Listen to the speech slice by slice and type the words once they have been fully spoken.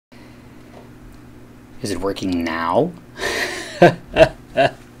Is it working now?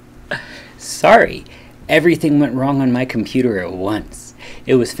 Sorry, everything went wrong on my computer at once.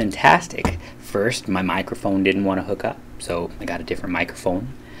 It was fantastic. First, my microphone didn't want to hook up, so I got a different microphone.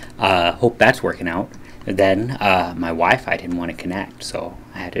 Hope that's working out. Then my Wi-Fi didn't want to connect, so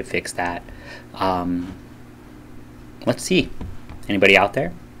I had to fix that. Let's see. Anybody out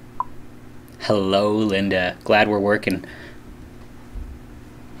there? Hello, Linda. Glad we're working.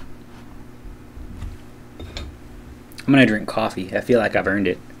 I'm gonna drink coffee. I feel like I've earned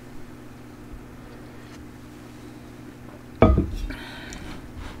it.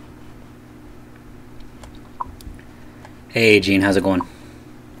 Hey, Gene, how's it going?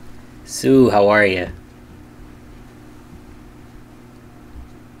 Sue, how are you?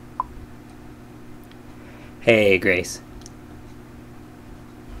 Hey, Grace.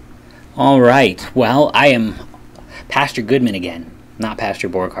 All right. Well, I am Pastor Goodman again, not Pastor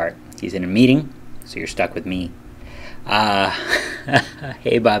Borghardt. He's in a meeting, so you're stuck with me.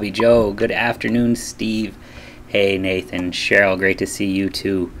 Hey, Bobby Joe. Good afternoon, Steve. Hey, Nathan. Cheryl, great to see you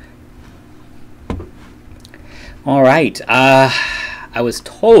too. All right. I was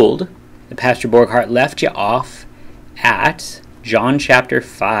told that Pastor Borghardt left you off at John chapter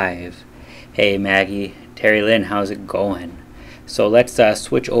 5. Hey, Maggie. Terry Lynn, how's it going? So let's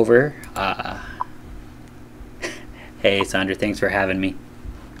switch over. Hey, Sandra, thanks for having me.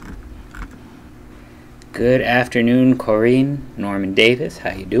 Good afternoon, Corrine, Norman Davis,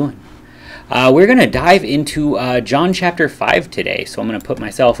 how you doing? We're going to dive into John chapter 5 today. So I'm going to put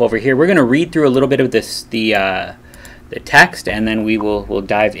myself over here. We're going to read through a little bit of this, the text, and then we'll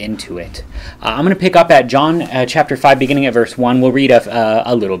dive into it. I'm going to pick up at John chapter 5, beginning at verse 1. We'll read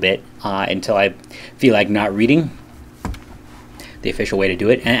a little bit until I feel like not reading, the official way to do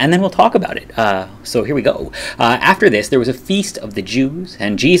it, and then we'll talk about it. So here we go. After this, there was a feast of the Jews,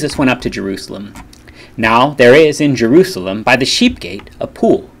 and Jesus went up to Jerusalem. Now there is in Jerusalem by the sheep gate a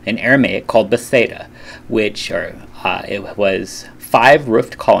pool in Aramaic called Bethsaida, it was 5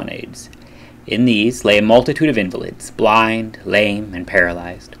 roofed colonnades. In these lay a multitude of invalids, blind, lame, and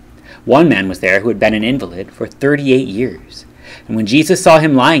paralyzed. One man was there who had been an invalid for 38 years. And when Jesus saw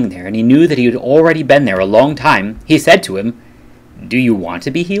him lying there, and he knew that he had already been there a long time, he said to him, "Do you want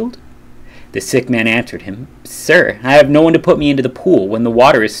to be healed?" The sick man answered him, "Sir, I have no one to put me into the pool when the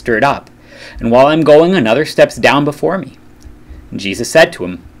water is stirred up, and while I'm going, another steps down before me." And Jesus said to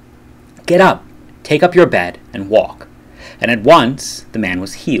him, "Get up, take up your bed, and walk." And at once the man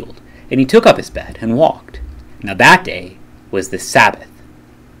was healed, and he took up his bed and walked. Now that day was the Sabbath.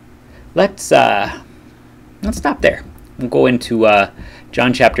 Let's stop there. We'll go into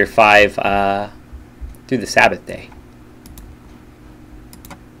John chapter 5 through the Sabbath day.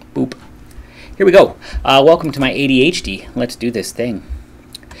 Boop. Here we go. Welcome to my ADHD. Let's do this thing.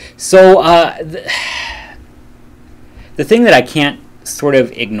 So the thing that I can't sort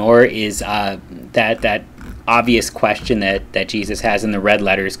of ignore is that obvious question that Jesus has in the red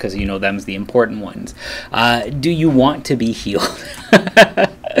letters, because you know them's the important ones. Do you want to be healed?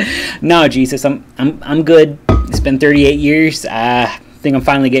 No, Jesus, I'm good. It's been 38 years. I think I'm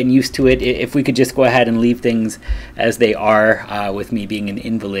finally getting used to it. If we could just go ahead and leave things as they are with me being an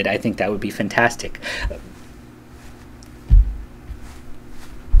invalid, I think that would be fantastic.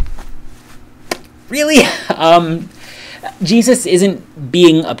 Really? Jesus isn't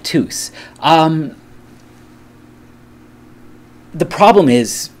being obtuse. The problem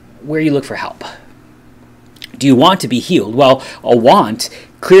is where you look for help. Do you want to be healed? Well, a want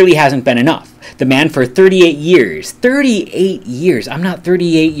clearly hasn't been enough. The man for 38 years, I'm not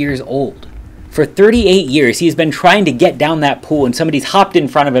 38 years old. For 38 years, he's been trying to get down that pool, and somebody's hopped in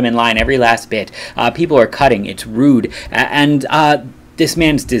front of him in line every last bit. People are cutting. It's rude. And this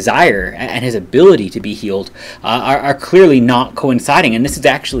man's desire and his ability to be healed are clearly not coinciding. And this is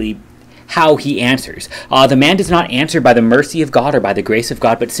actually how he answers. The man does not answer by the mercy of God or by the grace of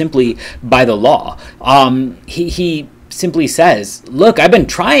God, but simply by the law. He simply says, "Look, I've been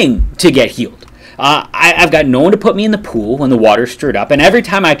trying to get healed. I've got no one to put me in the pool when the water's stirred up, and every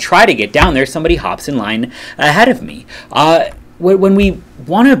time I try to get down there, somebody hops in line ahead of me." When we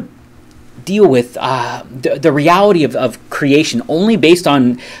want to deal with the reality of creation only based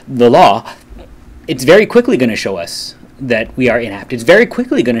on the law, it's very quickly going to show us that we are inept. It's very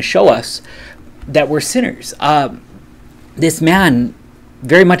quickly going to show us that we're sinners. This man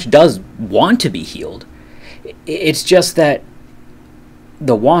very much does want to be healed. It's just that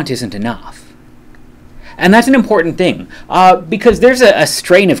the want isn't enough. And that's an important thing, because there's a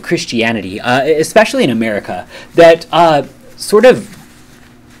strain of Christianity, especially in America, that sort of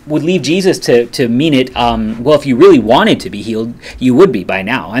would leave Jesus to mean it, well, if you really wanted to be healed, you would be by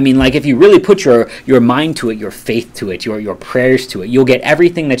now. I mean, like, if you really put your mind to it, your faith to it, your prayers to it, you'll get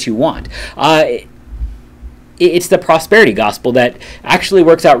everything that you want. It's the prosperity gospel that actually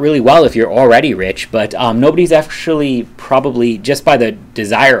works out really well if you're already rich, but nobody's actually, probably just by the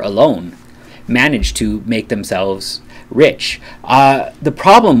desire alone, managed to make themselves rich. The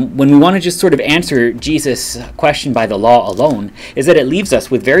problem when we want to just sort of answer Jesus' question by the law alone is that it leaves us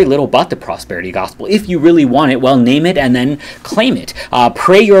with very little but the prosperity gospel. If you really want it, well, name it and then claim it.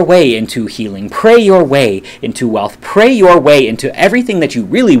 Pray your way into healing. Pray your way into wealth. Pray your way into everything that you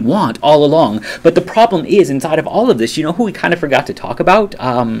really want all along. But the problem is, inside of all of this, you know who we kind of forgot to talk about?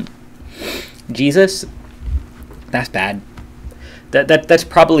 Jesus. That's bad. That's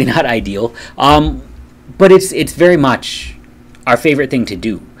probably not ideal. But it's very much our favorite thing to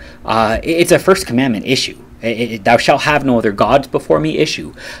do. It's a first commandment issue. Thou shalt have no other gods before me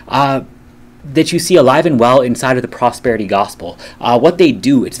issue. That you see alive and well inside of the prosperity gospel. What they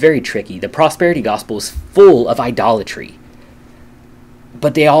do, it's very tricky. The prosperity gospel is full of idolatry.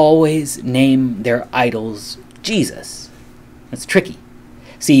 But they always name their idols Jesus. That's tricky.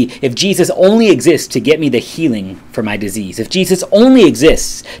 See, if Jesus only exists to get me the healing for my disease, if Jesus only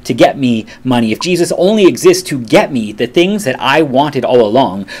exists to get me money, if Jesus only exists to get me the things that I wanted all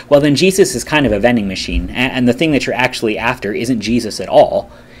along, well, then Jesus is kind of a vending machine, and the thing that you're actually after isn't Jesus at all.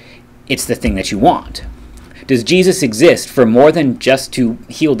 It's the thing that you want. Does Jesus exist for more than just to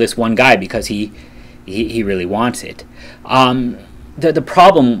heal this one guy because he really wants it? The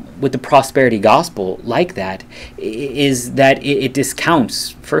problem with the prosperity gospel like that is that it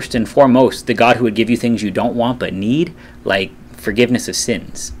discounts, first and foremost, the God who would give you things you don't want but need, like forgiveness of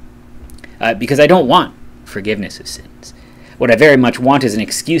sins. Because I don't want forgiveness of sins. What I very much want is an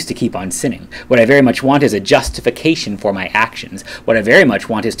excuse to keep on sinning. What I very much want is a justification for my actions. What I very much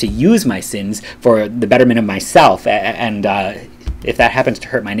want is to use my sins for the betterment of myself, and if that happens to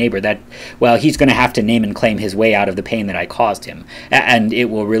hurt my neighbor, well, he's going to have to name and claim his way out of the pain that I caused him. And it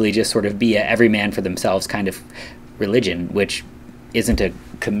will really just sort of be a every man for themselves kind of religion, which isn't a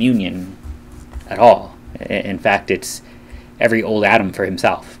communion at all. In fact, it's every old Adam for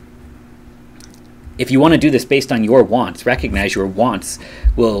himself. If you want to do this based on your wants, recognize your wants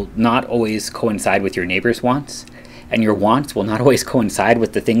will not always coincide with your neighbor's wants, and your wants will not always coincide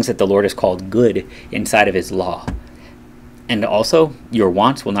with the things that the Lord has called good inside of his law. And also, your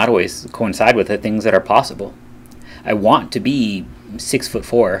wants will not always coincide with the things that are possible. I want to be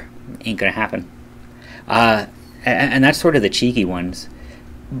 6'4", ain't gonna happen. And that's sort of the cheeky ones.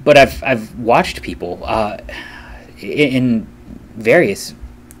 But I've watched people in various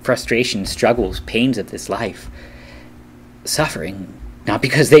frustrations, struggles, pains of this life, suffering, not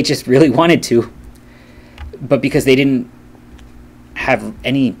because they just really wanted to, but because they didn't have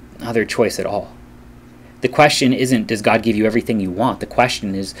any other choice at all. The question isn't, does God give you everything you want? The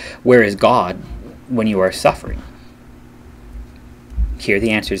question is, where is God when you are suffering? Here the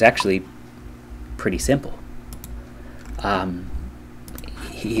answer is actually pretty simple.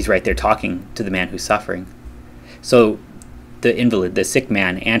 He's right there talking to the man who's suffering. So the invalid, the sick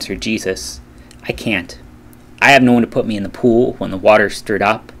man, answered Jesus, I can't. I have no one to put me in the pool when the water stirred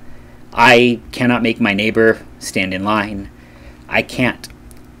up. I cannot make my neighbor stand in line. I can't.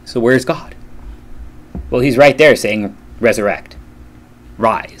 So where's God? Well, he's right there saying, resurrect,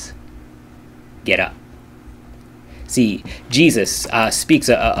 rise, get up. See, Jesus speaks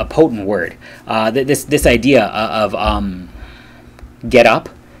a potent word. This idea of get up,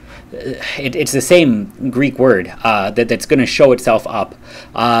 it's the same Greek word that's going to show itself up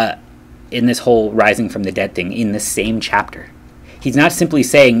in this whole rising from the dead thing in the same chapter. He's not simply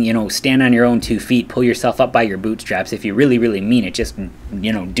saying, stand on your own 2 feet, pull yourself up by your bootstraps. If you really, really mean it, just,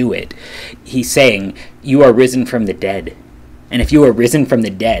 do it. He's saying, you are risen from the dead. And if you are risen from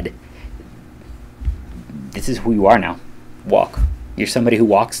the dead, this is who you are now. Walk. You're somebody who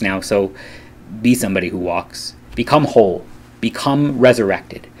walks now, so be somebody who walks. Become whole. Become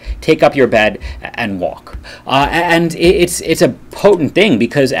resurrected. Take up your bed and walk. And it's a potent thing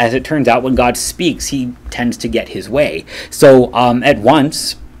because, as it turns out, when God speaks, he tends to get his way. So at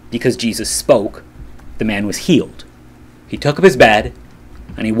once, because Jesus spoke, the man was healed. He took up his bed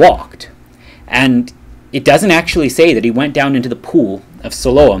and he walked. And it doesn't actually say that he went down into the pool of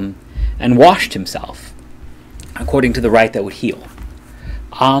Siloam and washed himself, according to the rite that would heal.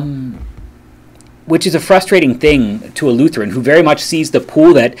 Which is a frustrating thing to a Lutheran who very much sees the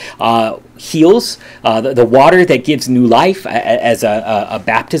pool that heals, the water that gives new life as a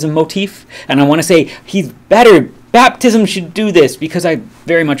baptism motif. And I want to say, he's better. Baptism should do this because I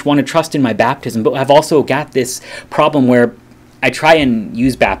very much want to trust in my baptism. But I've also got this problem where I try and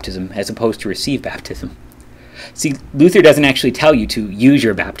use baptism as opposed to receive baptism. See, Luther doesn't actually tell you to use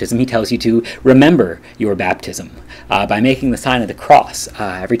your baptism. He tells you to remember your baptism by making the sign of the cross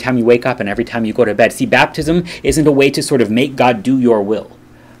every time you wake up and every time you go to bed. See, baptism isn't a way to sort of make God do your will.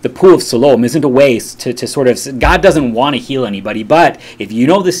 The pool of Siloam isn't a way to sort of, God doesn't want to heal anybody, but if you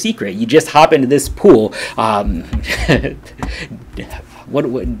know the secret, you just hop into this pool.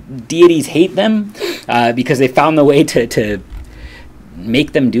 What deities hate them because they found the way to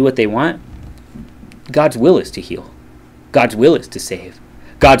make them do what they want. God's will is to heal. God's will is to save.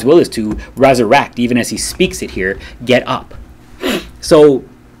 God's will is to resurrect, even as he speaks it here, get up. So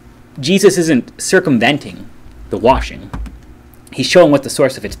Jesus isn't circumventing the washing. He's showing what the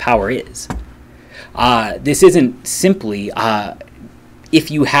source of its power is. This isn't simply,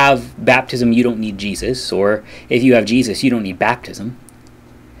 if you have baptism, you don't need Jesus, or if you have Jesus, you don't need baptism.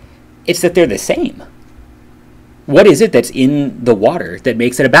 It's that they're the same. What is it that's in the water that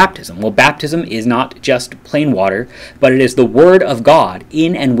makes it a baptism? Well, baptism is not just plain water, but it is the Word of God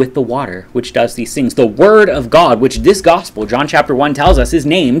in and with the water which does these things. The Word of God, which this gospel, John chapter 1 tells us, is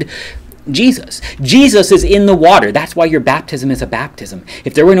named Jesus. Jesus is in the water. That's why your baptism is a baptism.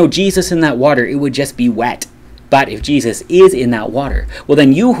 If there were no Jesus in that water, it would just be wet. But if Jesus is in that water, well,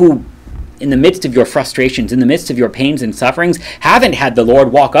 then you who, in the midst of your frustrations, in the midst of your pains and sufferings, haven't had the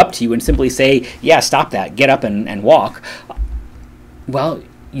Lord walk up to you and simply say, yeah, stop that, get up and walk, well,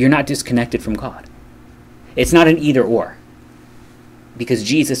 you're not disconnected from God. It's not an either or, because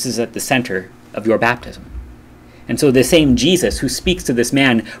Jesus is at the center of your baptism. And so the same Jesus who speaks to this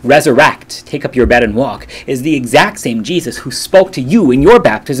man, resurrect, take up your bed and walk, is the exact same Jesus who spoke to you in your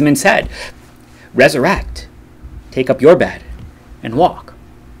baptism and said, resurrect, take up your bed and walk.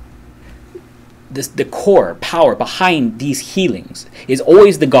 The core power behind these healings is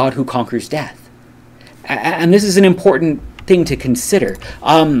always the God who conquers death. And this is an important thing to consider,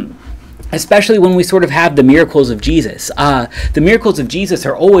 especially when we sort of have the miracles of Jesus. The miracles of Jesus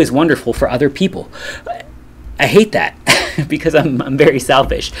are always wonderful for other people. I hate that because I'm very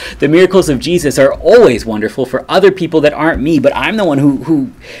selfish. The miracles of Jesus are always wonderful for other people that aren't me, but I'm the one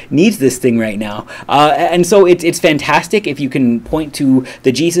who needs this thing right now. And so it's fantastic if you can point to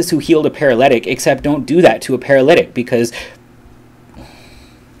the Jesus who healed a paralytic, except don't do that to a paralytic because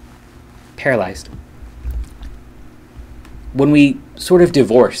paralyzed. When we sort of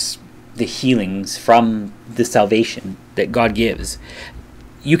divorce the healings from the salvation that God gives,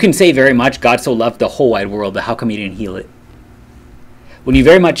 you can say very much, God so loved the whole wide world, but how come he didn't heal it? When you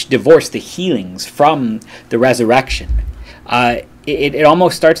very much divorce the healings from the resurrection, it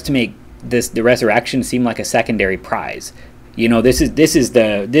almost starts to make the resurrection seem like a secondary prize. You know, this is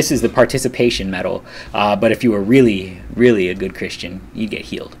the participation medal, but if you were really, really a good Christian, you'd get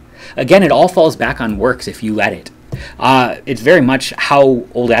healed. Again, it all falls back on works if you let it. It's very much how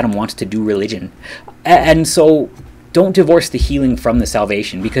old Adam wants to do religion. And so don't divorce the healing from the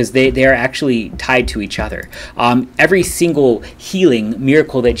salvation, because they are actually tied to each other. Every single healing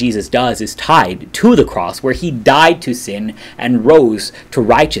miracle that Jesus does is tied to the cross, where he died to sin and rose to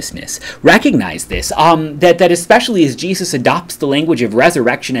righteousness. Recognize this, that especially as Jesus adopts the language of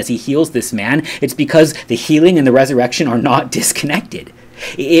resurrection as he heals this man, it's because the healing and the resurrection are not disconnected.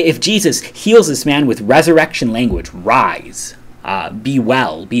 If Jesus heals this man with resurrection language, rise, be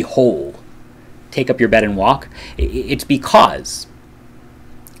well, be whole, take up your bed and walk, it's because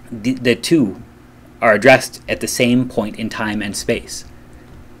the two are addressed at the same point in time and space.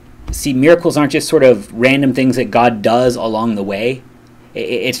 See, miracles aren't just sort of random things that God does along the way.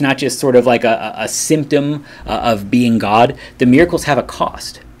 It's not just sort of like a symptom of being God. The miracles have a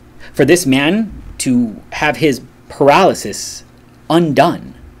cost. For this man to have his paralysis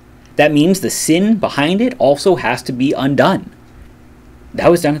undone, that means the sin behind it also has to be undone.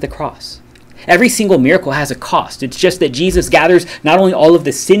 That was done at the cross. Every single miracle has a cost. It's just that Jesus gathers not only all of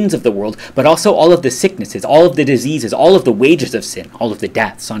the sins of the world, but also all of the sicknesses, all of the diseases, all of the wages of sin, all of the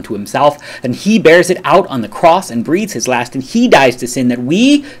deaths onto himself, and he bears it out on the cross and breathes his last, and he dies to sin that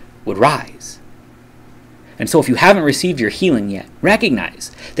we would rise. And so if you haven't received your healing yet,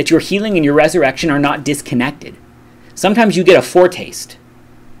 recognize that your healing and your resurrection are not disconnected. Sometimes you get a foretaste,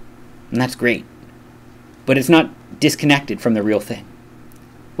 and that's great, but it's not disconnected from the real thing.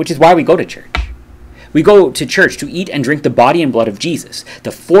 Which is why we go to church. We go to church to eat and drink the body and blood of Jesus,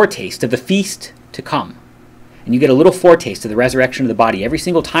 the foretaste of the feast to come. And you get a little foretaste of the resurrection of the body. Every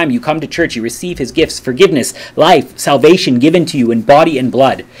single time you come to church, you receive his gifts, forgiveness, life, salvation given to you in body and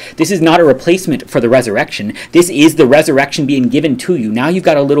blood. This is not a replacement for the resurrection. This is the resurrection being given to you. Now you've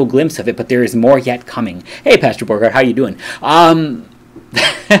got a little glimpse of it, but there is more yet coming. Hey, Pastor Borgard, how you doing?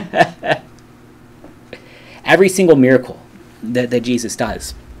 Every single miracle that Jesus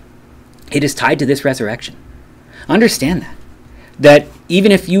does, it is tied to this resurrection. Understand that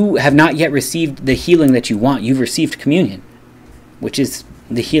even if you have not yet received the healing that you want, you've received communion, which is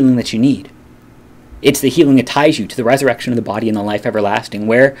the healing that you need. It's the healing that ties you to the resurrection of the body and the life everlasting,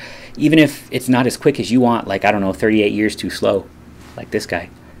 where even if it's not as quick as you want, like, 38 years too slow, like this guy,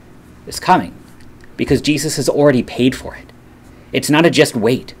 it's coming because Jesus has already paid for it. It's not a just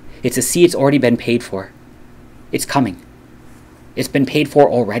wait. It's a see, it's already been paid for. It's coming. It's been paid for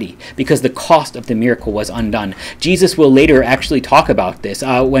already because the cost of the miracle was undone. Jesus will later actually talk about this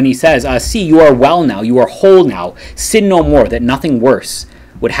when he says, see, you are well now, you are whole now, sin no more, that nothing worse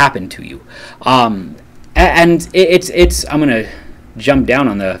would happen to you. And it's I'm going to jump down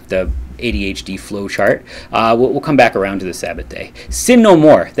on the ADHD flow chart. We'll come back around to the Sabbath day. Sin no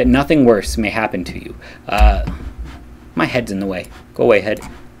more, that nothing worse may happen to you. My head's in the way. Go away, head.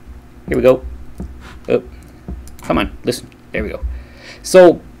 Here we go. Oh, come on, listen. There we go.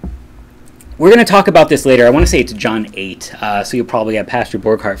 So we're going to talk about this later. I want to say it's John 8, so you'll probably have Pastor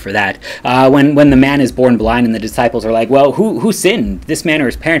Borghardt for that. When the man is born blind and the disciples are like, well, who sinned? This man or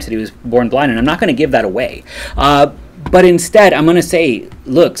his parents that he was born blind? And I'm not going to give that away. But instead, I'm going to say,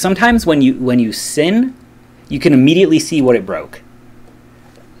 look, sometimes when you sin, you can immediately see what it broke.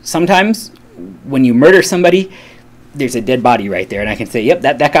 Sometimes when you murder somebody, there's a dead body right there, and I can say, yep,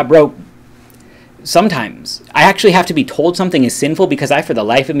 that got broke. Sometimes I actually have to be told something is sinful because I, for the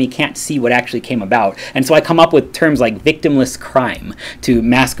life of me, can't see what actually came about. And so I come up with terms like victimless crime to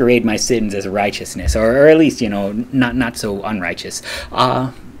masquerade my sins as righteousness, or at least, not so unrighteous.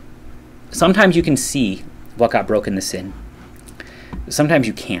 Sometimes you can see what got broken, the sin. Sometimes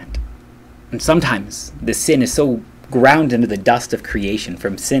you can't. And sometimes the sin is so ground into the dust of creation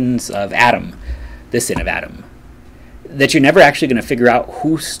from sins of Adam, the sin of Adam, that you're never actually going to figure out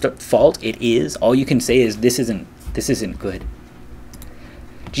whose fault it is. All you can say is, this isn't good.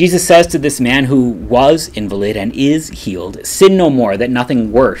 Jesus says to this man who was invalid and is healed, sin no more, that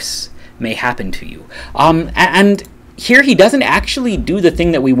nothing worse may happen to you. And here he doesn't actually do the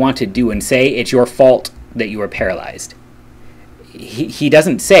thing that we want to do and say, it's your fault that you are paralyzed. He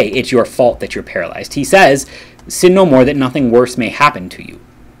doesn't say, it's your fault that you're paralyzed. He says, sin no more, that nothing worse may happen to you.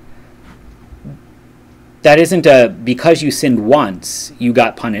 That isn't because you sinned once, you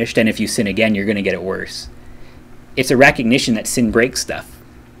got punished, and if you sin again, you're going to get it worse. It's a recognition that sin breaks stuff,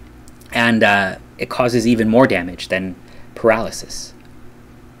 and it causes even more damage than paralysis.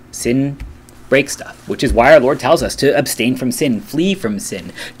 Sin breaks stuff, which is why our Lord tells us to abstain from sin, flee from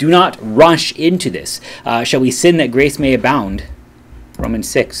sin. Do not rush into this. Shall we sin that grace may abound? Romans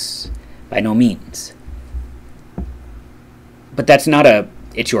 6, by no means. But that's not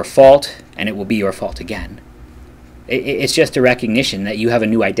it's your fault, and it will be your fault again. It's just a recognition that you have a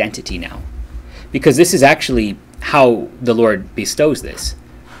new identity now. Because this is actually how the Lord bestows this.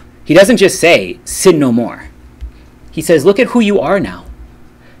 He doesn't just say, sin no more. He says, look at who you are now.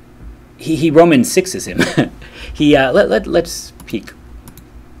 He Romans 6's him. Let's peek.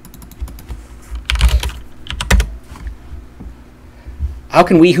 How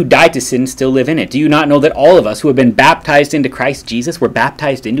can we who died to sin still live in it? Do you not know that all of us who have been baptized into Christ Jesus were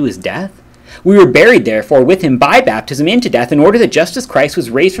baptized into his death? We were buried, therefore, with him by baptism into death, in order that just as Christ was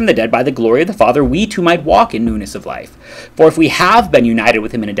raised from the dead by the glory of the Father, we too might walk in newness of life. For if we have been united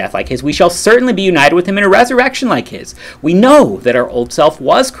with him in a death like his, we shall certainly be united with him in a resurrection like his. We know that our old self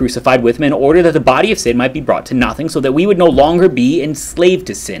was crucified with him in order that the body of sin might be brought to nothing, so that we would no longer be enslaved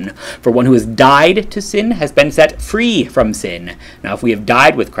to sin. For one who has died to sin has been set free from sin. Now if we have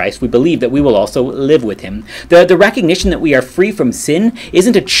died with Christ, we believe that we will also live with him. The recognition that we are free from sin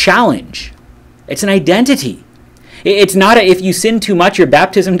isn't a challenge. It's an identity. It's not if you sin too much, your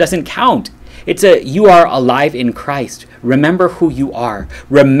baptism doesn't count. It's you are alive in Christ. Remember who you are.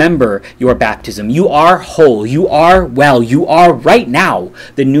 Remember your baptism. You are whole. You are well. You are right now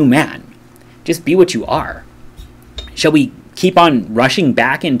the new man. Just be what you are. Shall we keep on rushing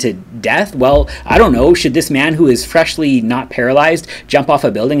back into death? Well, I don't know. Should this man who is freshly not paralyzed jump off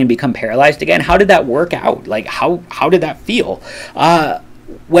a building and become paralyzed again? How did that work out? Like, how did that feel?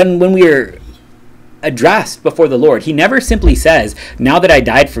 When we are addressed before the Lord, he never simply says, now that I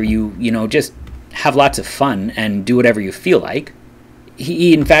died for you, just have lots of fun and do whatever you feel like.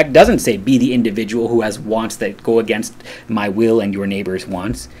 He in fact doesn't say, be the individual who has wants that go against my will and your neighbor's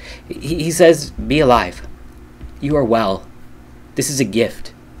wants. He says, be alive. You are well. This is a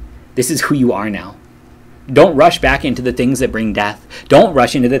gift. This is who you are now. Don't rush back into the things that bring death. Don't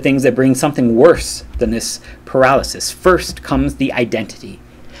rush into the things that bring something worse than this paralysis. First comes the identity.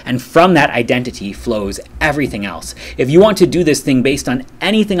 And from that identity flows everything else. If you want to do this thing based on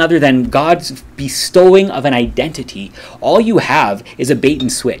anything other than God's bestowing of an identity, all you have is a bait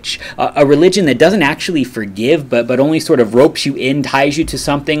and switch. A religion that doesn't actually forgive, but only sort of ropes you in, ties you to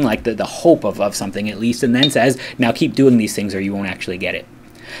something, like the hope of something at least, and then says, now keep doing these things or you won't actually get it.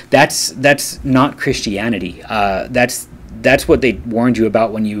 That's not Christianity. That's what they warned you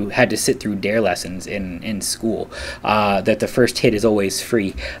about when you had to sit through DARE lessons in school, that the first hit is always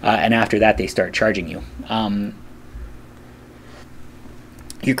free, and after that they start charging you.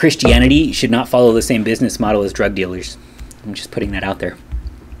 Your Christianity should not follow the same business model as drug dealers. I'm just putting that out there.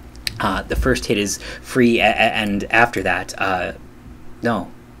 The first hit is free, and after that,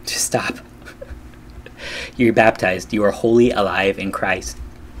 no, just stop. You're baptized. You are wholly alive in Christ.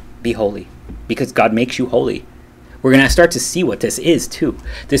 Be holy, because God makes you holy. We're going to start to see what this is, too.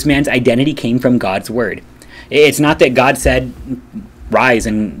 This man's identity came from God's word. It's not that God said, rise,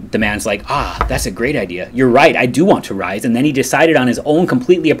 and the man's like, that's a great idea. You're right, I do want to rise. And then he decided on his own,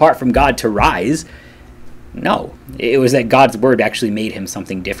 completely apart from God, to rise. No, it was that God's word actually made him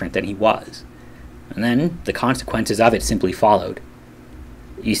something different than he was. And then the consequences of it simply followed.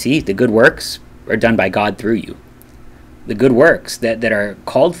 You see, the good works are done by God through you. The good works that are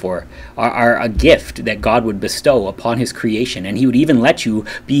called for are a gift that God would bestow upon his creation, and he would even let you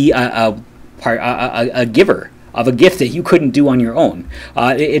be a giver of a gift that you couldn't do on your own.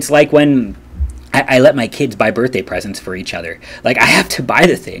 It's like when I let my kids buy birthday presents for each other. Like, I have to buy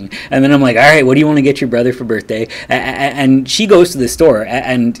the thing, and then I'm like, all right, what do you want to get your brother for birthday? And she goes to the store,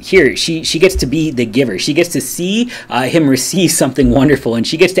 and here, she gets to be the giver. She gets to see him receive something wonderful, and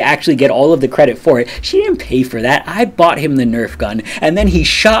she gets to actually get all of the credit for it. She didn't pay for that. I bought him the Nerf gun, and then he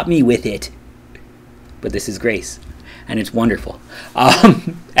shot me with it. But this is grace, and it's wonderful.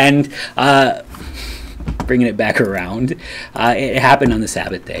 Bringing it back around, it happened on the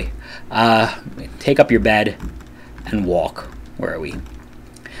Sabbath day. Take up your bed and walk. Where are we?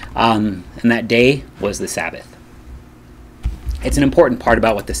 And that day was the Sabbath. It's an important part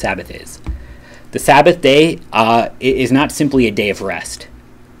about what the Sabbath is. The Sabbath day is not simply a day of rest.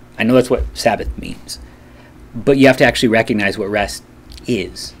 I know that's what Sabbath means, but you have to actually recognize what rest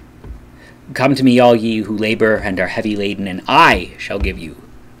is. Come to me, all ye who labor and are heavy laden, and I shall give you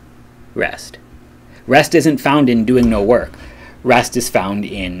rest. Rest isn't found in doing no work. Rest is found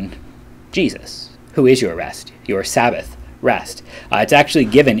in Jesus, who is your rest, your Sabbath rest. It's actually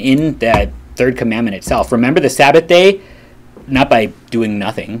given in the third commandment itself. Remember the Sabbath day, not by doing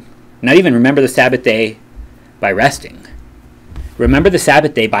nothing. Not even remember the Sabbath day by resting. Remember the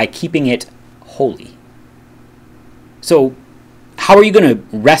Sabbath day by keeping it holy. So how are you going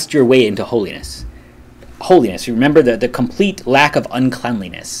to rest your way into holiness? Holiness, remember the complete lack of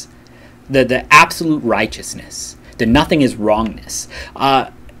uncleanliness, the absolute righteousness, the nothing is wrongness.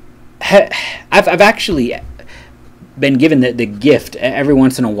 I've actually been given the gift every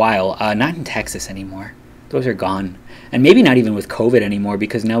once in a while, not in Texas anymore. Those are gone. And maybe not even with COVID anymore,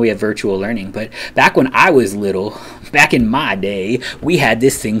 because now we have virtual learning. But back when I was little, back in my day, we had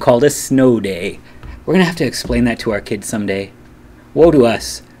this thing called a snow day. We're going to have to explain that to our kids someday. Woe to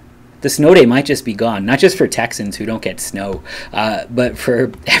us. The snow day might just be gone, not just for Texans who don't get snow, but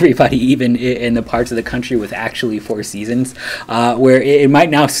for everybody, even in the parts of the country with actually 4 seasons, where it might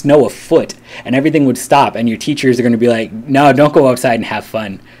now snow a foot and everything would stop, and your teachers are going to be like, no, don't go outside and have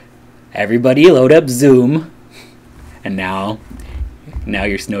fun. Everybody load up Zoom, and now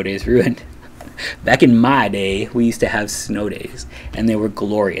your snow day is ruined. Back in my day, we used to have snow days, and they were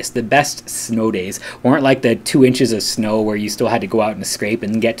glorious. The best snow days weren't like the 2 inches of snow where you still had to go out and scrape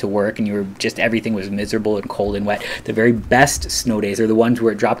and get to work, and everything was miserable and cold and wet. The very best snow days are the ones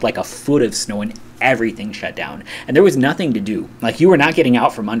where it dropped like a foot of snow and everything shut down, and there was nothing to do. Like, you were not getting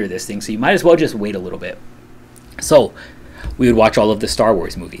out from under this thing, so you might as well just wait a little bit. So we would watch all of the Star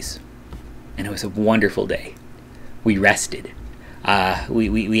Wars movies, and it was a wonderful day. We rested.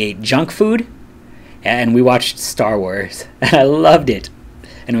 We ate junk food, and we watched Star Wars, and I loved it.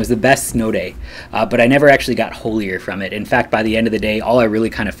 And it was the best snow day. But I never actually got holier from it. In fact, by the end of the day, all I really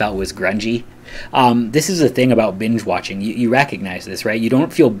kind of felt was grungy. This is the thing about binge watching. You recognize this, right? You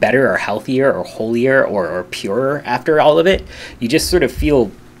don't feel better or healthier or holier or purer after all of it. You just sort of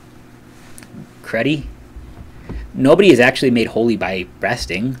feel cruddy. Nobody is actually made holy by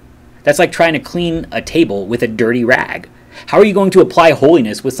resting. That's like trying to clean a table with a dirty rag. How are you going to apply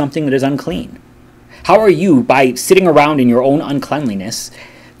holiness with something that is unclean? How are you, by sitting around in your own uncleanliness,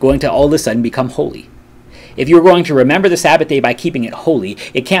 going to all of a sudden become holy? If you're going to remember the Sabbath day by keeping it holy,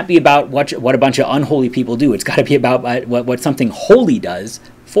 it can't be about what a bunch of unholy people do. It's got to be about what something holy does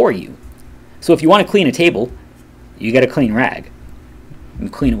for you. So if you want to clean a table, you get a clean rag.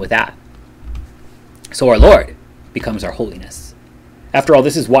 and clean it with that. So our Lord becomes our holiness. After all,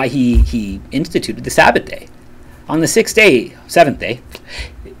 this is why he instituted the Sabbath day. On the seventh day,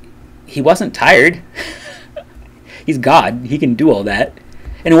 he wasn't tired. He's God. He can do all that.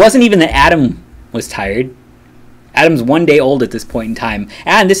 And it wasn't even that Adam was tired. Adam's 1 day old at this point in time.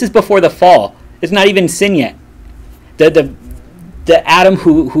 And this is before the fall. It's not even sin yet. The Adam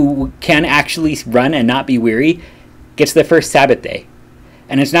who can actually run and not be weary gets the first Sabbath day.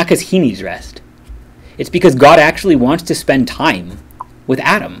 And it's not because he needs rest. It's because God actually wants to spend time with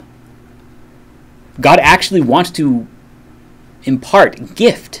Adam. God actually wants to impart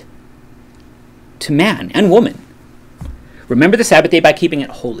gift to man and woman. Remember the Sabbath day by keeping it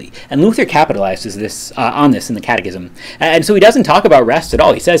holy. And Luther capitalizes this on this in the Catechism. And so he doesn't talk about rest at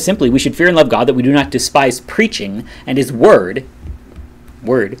all. He says simply, we should fear and love God, that we do not despise preaching and his word,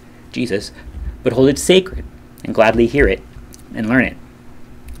 Jesus, but hold it sacred and gladly hear it and learn it.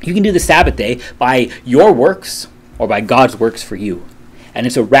 You can do the Sabbath day by your works or by God's works for you. And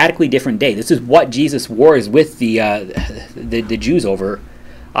it's a radically different day. This is what Jesus wars with the Jews over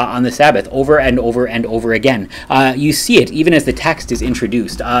on the Sabbath, over and over and over again. You see it even as the text is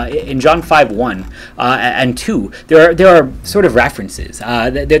introduced. In John 5:1 and 2, there are sort of references.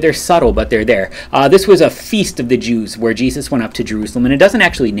 They're subtle, but they're there. This was a feast of the Jews where Jesus went up to Jerusalem, and it doesn't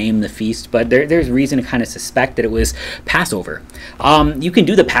actually name the feast, but there's reason to kind of suspect that it was Passover. You can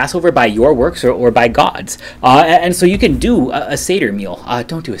do the Passover by your works or by God's. And so you can do a Seder meal.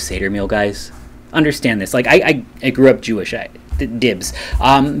 Don't do a Seder meal, guys. Understand this. Like, I grew up Jewish. Dibs.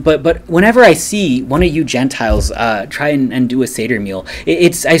 But whenever I see one of you Gentiles try and do a Seder meal,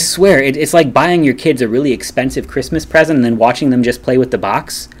 I swear, it's like buying your kids a really expensive Christmas present and then watching them just play with the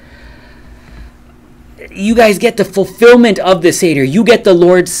box. You guys get the fulfillment of the Seder. You get the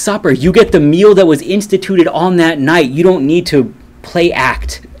Lord's Supper. You get the meal that was instituted on that night. You don't need to play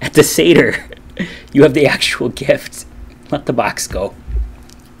act at the Seder. You have the actual gift. Let the box go.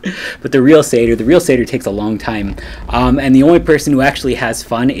 But the real Seder takes a long time. And the only person who actually has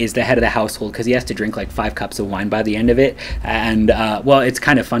fun is the head of the household, because he has to drink like 5 cups of wine by the end of it. And, well, it's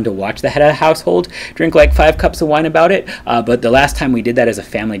kind of fun to watch the head of the household drink like 5 cups of wine about it. But the last time we did that as a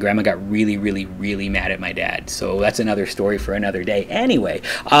family, Grandma got really, really, really mad at my dad. So that's another story for another day. Anyway,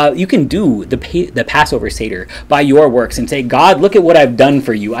 you can do the Passover Seder by your works and say, God, look at what I've done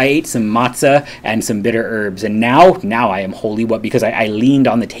for you. I ate some matzah and some bitter herbs. And now I am holy. What? Because I leaned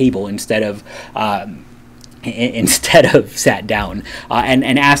on the table instead of sat down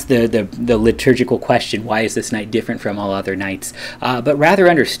and asked the liturgical question, why is this night different from all other nights? But rather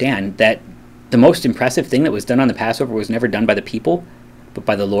understand that the most impressive thing that was done on the Passover was never done by the people, but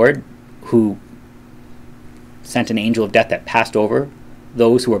by the Lord, who sent an angel of death that passed over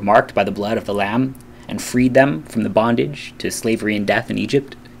those who were marked by the blood of the Lamb and freed them from the bondage to slavery and death in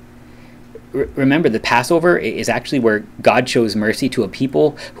Egypt. Remember, the Passover is actually where God shows mercy to a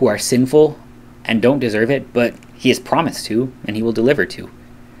people who are sinful and don't deserve it, but he has promised to, and he will deliver to.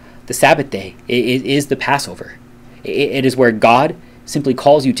 The Sabbath day is the Passover. It is where God simply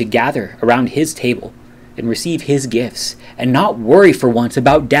calls you to gather around his table and receive his gifts, and not worry for once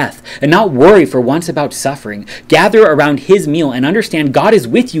about death, and not worry for once about suffering. Gather around his meal and understand God is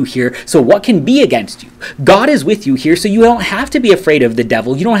with you here, so what can be against you? God is with you here, so you don't have to be afraid of the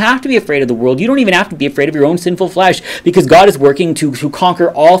devil. You don't have to be afraid of the world. You don't even have to be afraid of your own sinful flesh, because God is working to conquer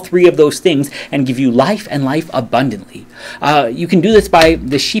all 3 of those things and give you life and life abundantly. You can do this by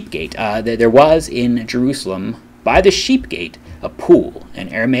the sheep gate. There was in Jerusalem, by the sheep gate, a pool, in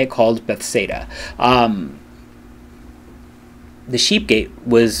Aramaic called Bethsaida. The sheep gate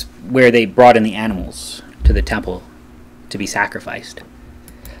was where they brought in the animals to the temple to be sacrificed.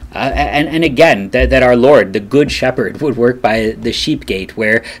 And again, that our Lord, the Good Shepherd, would work by the sheep gate,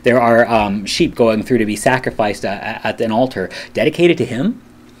 where there are sheep going through to be sacrificed at an altar dedicated to him.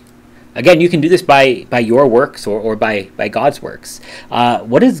 Again, you can do this by your works or by God's works.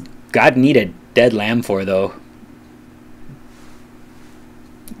 What does God need a dead lamb for, though?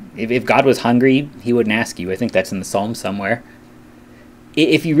 If God was hungry, he wouldn't ask you. I think that's in the Psalm somewhere.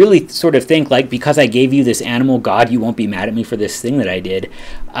 If you really sort of think, like, because I gave you this animal, God, you won't be mad at me for this thing that I did,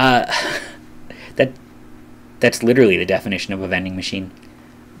 that's literally the definition of a vending machine.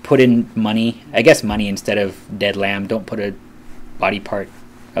 Put in money, I guess money instead of dead lamb. Don't put a body part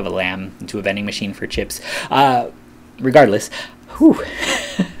of a lamb into a vending machine for chips. Regardless,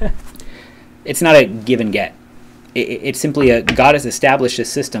 it's not a give and get. It's simply God has established a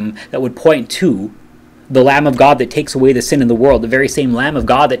system that would point to the Lamb of God that takes away the sin of the world, the very same Lamb of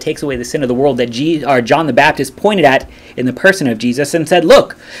God that takes away the sin of the world that John the Baptist pointed at in the person of Jesus and said,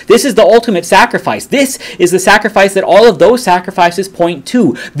 look, this is the ultimate sacrifice. This is the sacrifice that all of those sacrifices point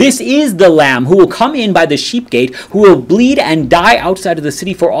to. This is the Lamb who will come in by the sheep gate, who will bleed and die outside of the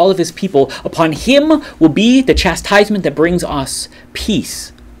city for all of his people. Upon him will be the chastisement that brings us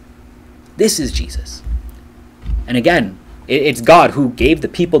peace. This is Jesus. And again, it's God who gave the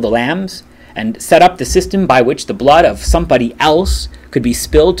people the lambs and set up the system by which the blood of somebody else could be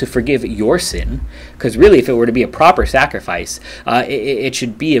spilled to forgive your sin. Because really, if it were to be a proper sacrifice, it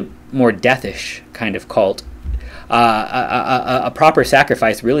should be a more deathish kind of cult. A proper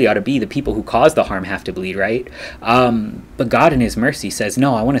sacrifice really ought to be the people who caused the harm have to bleed, right? But God in his mercy says,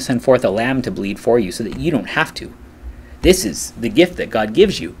 no, I want to send forth a lamb to bleed for you so that you don't have to. This is the gift that God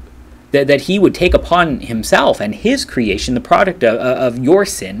gives you. That he would take upon himself and his creation, the product of your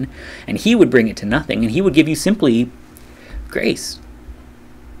sin, and he would bring it to nothing, and he would give you simply grace.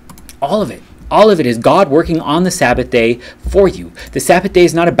 All of it. All of it is God working on the Sabbath day for you. The Sabbath day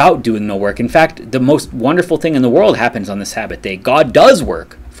is not about doing no work. In fact, the most wonderful thing in the world happens on the Sabbath day. God does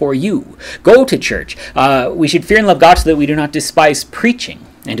work for you. Go to church. We should fear and love God so that we do not despise preaching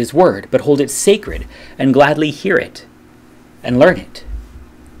and his word, but hold it sacred and gladly hear it and learn it.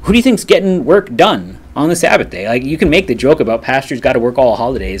 Who do you think's getting work done on the Sabbath day? Like, you can make the joke about pastors got to work all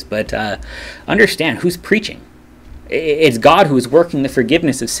holidays, but understand who's preaching. It's God who is working the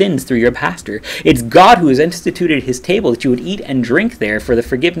forgiveness of sins through your pastor. It's God who has instituted his table that you would eat and drink there for the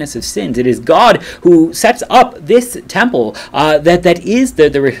forgiveness of sins. It is God who sets up this temple that is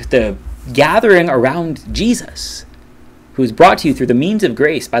the gathering around Jesus, who is brought to you through the means of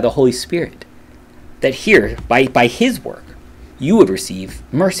grace by the Holy Spirit. That here, by his work, you would receive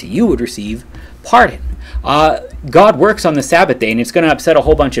mercy. You would receive pardon. God works on the Sabbath day, and it's going to upset a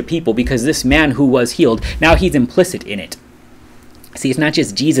whole bunch of people because this man who was healed, now he's implicit in it. See, it's not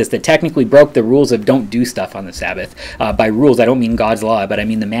just Jesus that technically broke the rules of don't do stuff on the Sabbath. By rules, I don't mean God's law, but I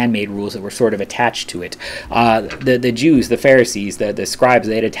mean the man-made rules that were sort of attached to it. The Jews, the Pharisees, the scribes,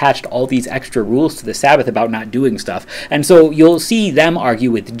 they had attached all these extra rules to the Sabbath about not doing stuff. And so you'll see them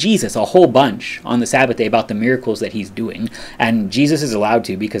argue with Jesus a whole bunch on the Sabbath day about the miracles that he's doing. And Jesus is allowed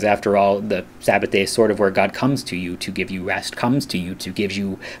to, because after all, the Sabbath day is sort of where God comes to you to give you rest, comes to you to give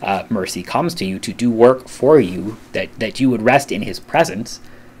you mercy, comes to you to do work for you that you would rest in his presence.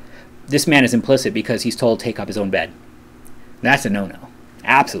 This man is implicit because he's told to take up his own bed. That's a no-no.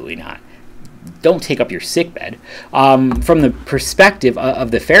 Absolutely not. Don't take up your sick bed. From the perspective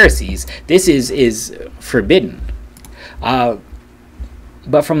of the Pharisees, this is forbidden. But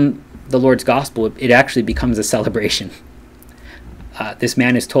from the Lord's gospel, it actually becomes a celebration. This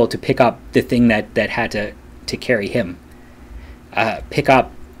man is told to pick up the thing that had to carry him. Pick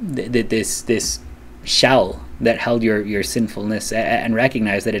up this shell that held your sinfulness and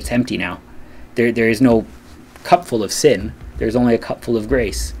recognize that it's empty now. There is no cup full of sin. There's only a cup full of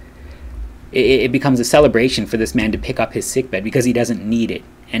grace. It becomes a celebration for this man to pick up his sickbed because he doesn't need it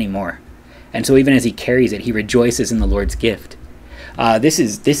anymore. And so even as he carries it, he rejoices in the Lord's gift. This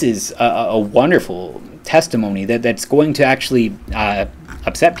is a wonderful testimony that's going to actually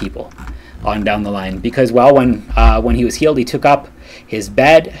upset people on down the line, because when he was healed, he took up his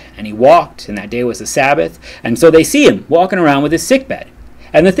bed and he walked, and that day was the Sabbath, and so they see him walking around with his sick bed.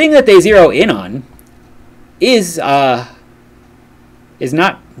 And the thing that they zero in on is not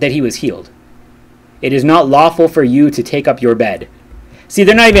that he was healed. It is not lawful for you to take up your bed. See,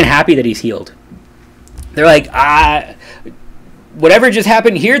 they're not even happy that he's healed. They're like, whatever just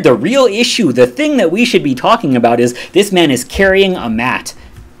happened here, the real issue, the thing that we should be talking about is this man is carrying a mat.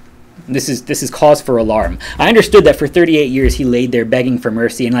 This is cause for alarm. I understood that for 38 years he laid there begging for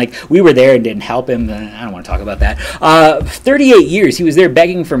mercy, and like we were there and didn't help him. I don't want to talk about that. 38 years he was there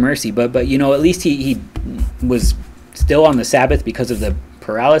begging for mercy, but you know, at least he was still on the Sabbath because of the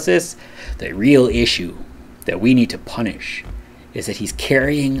paralysis. The real issue that we need to punish is that he's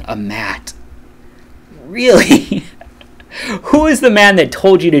carrying a mat. Really? Who is the man that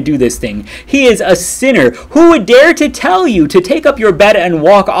told you to do this thing? He is a sinner. Who would dare to tell you to take up your bed and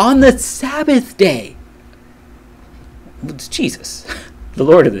walk on the Sabbath day? It's Jesus, the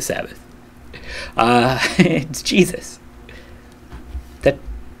Lord of the Sabbath. It's Jesus.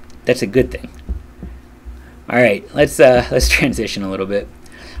 That's a good thing. All right, let's transition a little bit.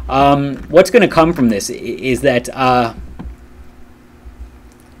 What's going to come from this is that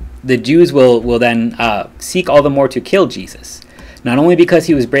the Jews will then seek all the more to kill Jesus, not only because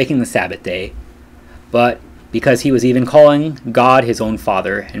he was breaking the Sabbath day, but because he was even calling God his own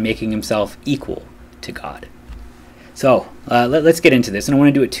Father and making himself equal to God. So let's get into this, and I want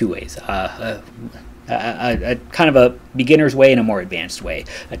to do it two ways. a kind of a beginner's way and a more advanced way,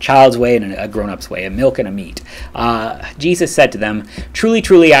 a child's way and a grown-up's way, a milk and a meat. Jesus said to them, "Truly,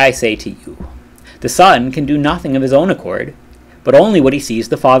 truly, I say to you, the Son can do nothing of his own accord, but only what he sees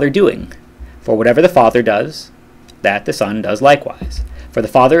the Father doing. For whatever the Father does, that the Son does likewise. For the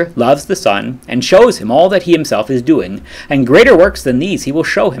Father loves the Son, and shows him all that he himself is doing, and greater works than these he will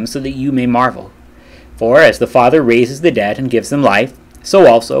show him, so that you may marvel. For as the Father raises the dead and gives them life, so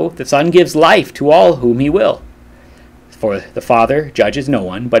also the Son gives life to all whom he will. For the Father judges no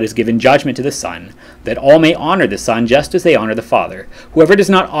one, but has given judgment to the Son, that all may honor the Son just as they honor the Father. Whoever does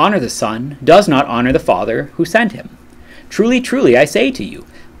not honor the Son does not honor the Father who sent him. Truly, truly, I say to you,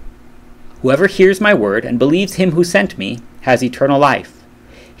 whoever hears my word and believes him who sent me has eternal life.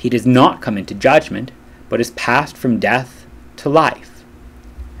 He does not come into judgment, but is passed from death to life."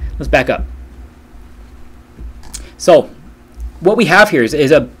 Let's back up. So, what we have here is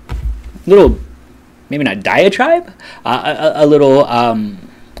a little, maybe not diatribe, a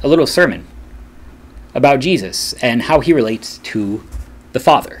little sermon about Jesus and how he relates to the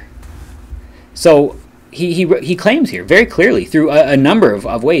Father. So he claims here very clearly through a number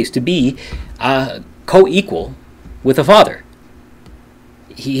of ways to be co-equal with the Father.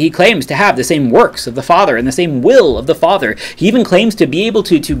 He claims to have the same works of the Father and the same will of the Father. He even claims to be able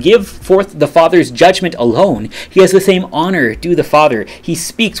to give forth the Father's judgment alone. He has the same honor due the Father. He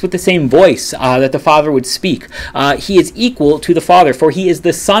speaks with the same voice that the Father would speak. He is equal to the Father, for he is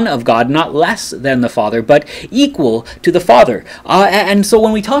the Son of God, not less than the Father, but equal to the Father. And so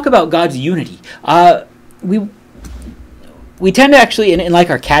when we talk about God's unity, we tend to actually, in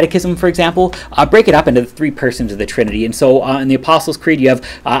like our catechism, for example, break it up into the three persons of the Trinity. And so in the Apostles' Creed, you have,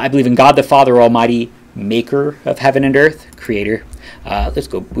 I believe in God the Father Almighty, maker of heaven and earth, creator. Let's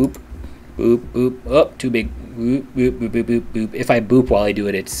go boop, boop, boop. Oh, too big. Boop, boop, boop, boop, boop, boop. If I boop while I do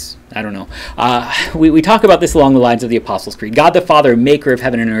it, it's, I don't know. We talk about this along the lines of the Apostles' Creed. God the Father, maker of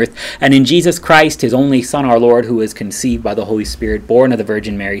heaven and earth, and in Jesus Christ, his only Son, our Lord, who was conceived by the Holy Spirit, born of the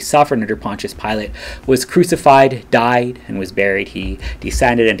Virgin Mary, suffered under Pontius Pilate, was crucified, died, and was buried. He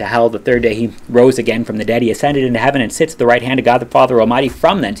descended into hell. The third day he rose again from the dead. He ascended into heaven and sits at the right hand of God the Father Almighty.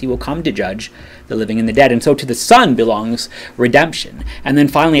 From thence he will come to judge the living and the dead. And so to the Son belongs redemption. And then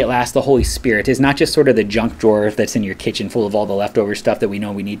finally, at last, the Holy Spirit is not just sort of the junk drawer that's in your kitchen full of all the leftover stuff that we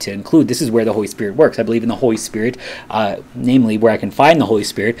know we need to include. This is where the Holy Spirit works. I believe in the Holy Spirit, namely where I can find the Holy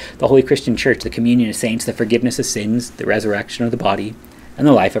Spirit, the Holy Christian Church, the communion of saints, the forgiveness of sins, the resurrection of the body, and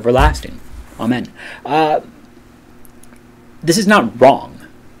the life everlasting. Amen. This is not wrong.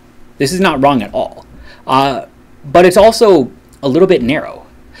 This is not wrong at all. But it's also a little bit narrow.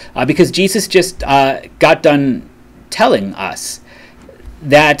 Because Jesus just got done telling us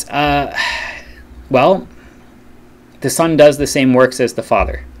that, well, the Son does the same works as the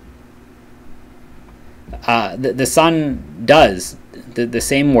Father. The Son does the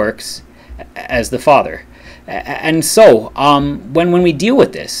same works as the Father. And so, when we deal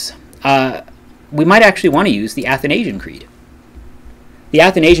with this, we might actually want to use the Athanasian Creed. The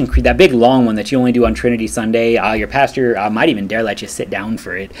Athanasian Creed, that big long one that you only do on Trinity Sunday, your pastor might even dare let you sit down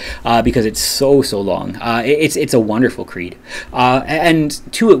for it because it's so long. It's a wonderful creed. And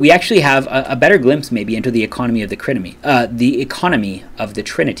to it, we actually have a better glimpse maybe into the economy of the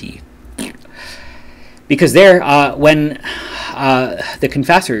Trinity. Because there, when the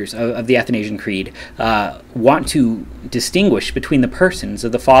confessors of the Athanasian Creed want to distinguish between the persons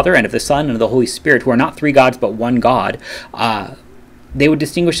of the Father and of the Son and of the Holy Spirit, who are not three gods but one God, they would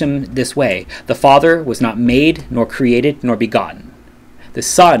distinguish them this way. The Father was not made, nor created, nor begotten. The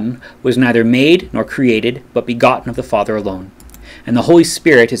Son was neither made nor created, but begotten of the Father alone. And the Holy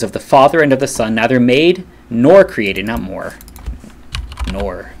Spirit is of the Father and of the Son, neither made nor created, not more,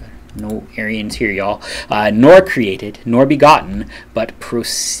 nor, no Arians here, y'all, nor created, nor begotten, but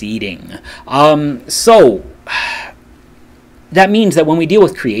proceeding. So, that means that when we deal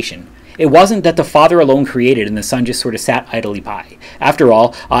with creation, it wasn't that the Father alone created and the Son just sort of sat idly by. After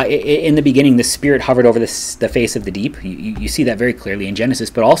all, in the beginning, the Spirit hovered over the face of the deep. You see that very clearly in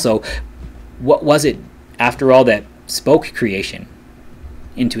Genesis. But also, what was it, after all, that spoke creation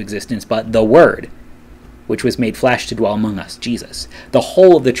into existence but the Word, which was made flesh to dwell among us, Jesus? The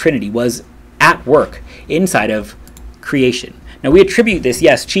whole of the Trinity was at work inside of creation. Now, we attribute this,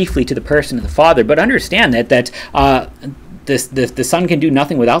 yes, chiefly to the person of the Father, but understand that the Son can do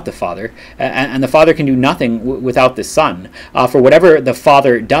nothing without the Father, and the Father can do nothing without the Son. For whatever the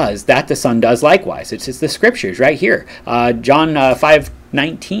Father does, that the Son does likewise. It's the Scriptures right here. John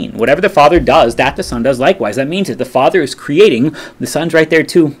 5:19. Whatever the Father does, that the Son does likewise. That means that the Father is creating, the Son's right there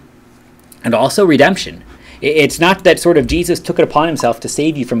too, and also redemption. It's not that sort of Jesus took it upon himself to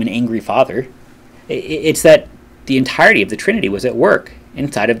save you from an angry Father. It's that the entirety of the Trinity was at work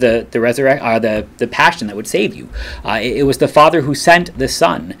inside of the passion that would save you. It was the Father who sent the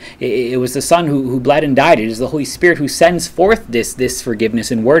Son. It was the Son who bled and died. It is the Holy Spirit who sends forth this forgiveness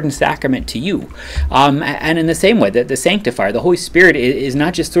in word and sacrament to you. And in the same way, the Sanctifier, the Holy Spirit, is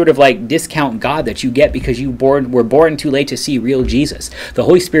not just sort of like discount God that you get because you were born too late to see real Jesus. The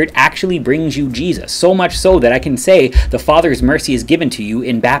Holy Spirit actually brings you Jesus, so much so that I can say the Father's mercy is given to you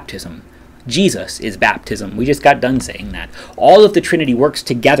in baptism. Jesus is baptism. We just got done saying that. All of the Trinity works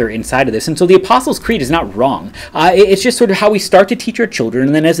together inside of this. And so the Apostles' Creed is not wrong. It's just sort of how we start to teach our children.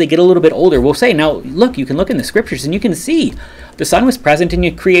 And then as they get a little bit older, we'll say, now, look, you can look in the Scriptures and you can see the Son was present in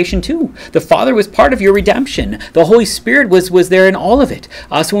your creation too. The Father was part of your redemption. The Holy Spirit was there in all of it.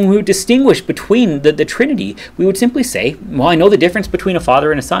 So when we would distinguish between the Trinity, we would simply say, well, I know the difference between a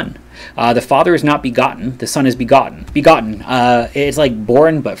Father and a Son. The Father is not begotten. The Son is begotten. Begotten. It's like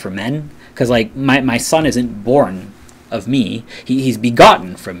born, but for men. Because like my son isn't born of me, he's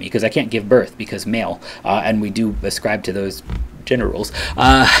begotten from me, because I can't give birth because male, and we do ascribe to those gender roles.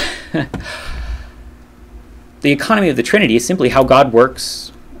 The economy of the Trinity is simply how God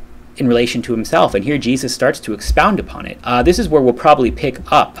works in relation to himself, and here Jesus starts to expound upon it. This is where we'll probably pick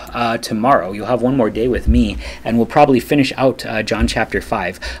up tomorrow. You'll have one more day with me, and we'll probably finish out John chapter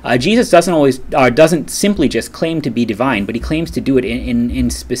 5. Jesus doesn't simply just claim to be divine, but he claims to do it in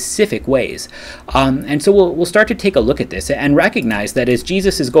specific ways. And so we'll start to take a look at this and recognize that as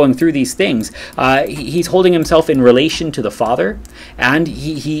Jesus is going through these things, he's holding himself in relation to the Father, and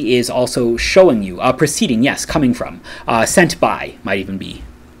he is also showing you, proceeding, yes, coming from, sent by, might even be.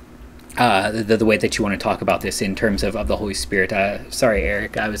 The way that you want to talk about this in terms of the Holy Spirit. Sorry,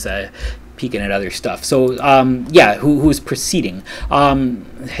 Eric, I was peeking at other stuff. So, yeah, who's proceeding?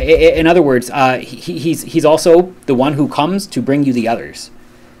 In other words, he's also the one who comes to bring you the others.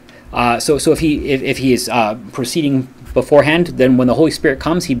 So if he is proceeding beforehand, then when the Holy Spirit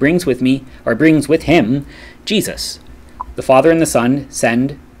comes, he brings with him Jesus. The Father and the Son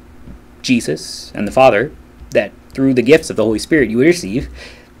send Jesus and the Father, that through the gifts of the Holy Spirit you would receive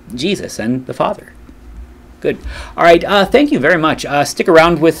Jesus and the Father. Good. All right. Thank you very much. Stick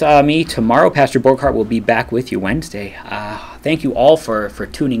around with me tomorrow. Pastor Borghardt will be back with you Wednesday. Thank you all for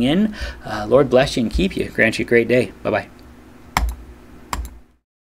tuning in. Lord bless you and keep you. Grant you a great day. Bye-bye.